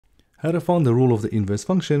How to find the rule of the inverse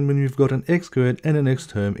function when we've got an x squared and an x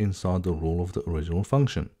term inside the rule of the original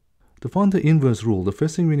function. To find the inverse rule, the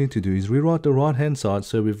first thing we need to do is rewrite the right hand side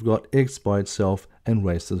so we've got x by itself and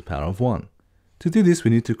raised to the power of 1. To do this, we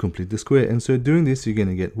need to complete the square, and so doing this, you're going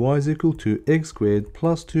to get y is equal to x squared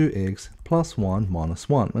plus 2x plus 1 minus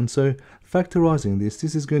 1. And so factorizing this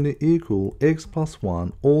is going to equal x plus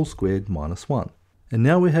 1 all squared minus 1. And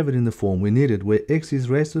now we have it in the form we needed, where x is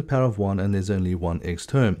raised to the power of 1 and there's only one x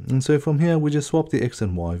term. And so from here, we just swap the x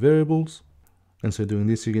and y variables. And so doing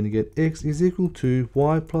this, you're going to get x is equal to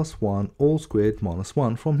y plus 1 all squared minus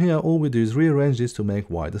 1. From here, all we do is rearrange this to make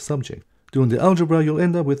y the subject. Doing the algebra, you'll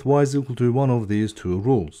end up with y is equal to one of these two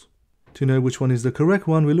rules. To know which one is the correct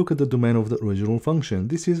one, we look at the domain of the original function.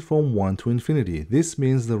 This is from 1 to infinity. This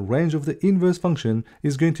means the range of the inverse function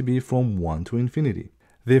is going to be from 1 to infinity.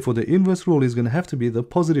 Therefore, the inverse rule is going to have to be the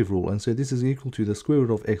positive rule, and so this is equal to the square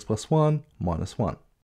root of x plus 1 minus 1.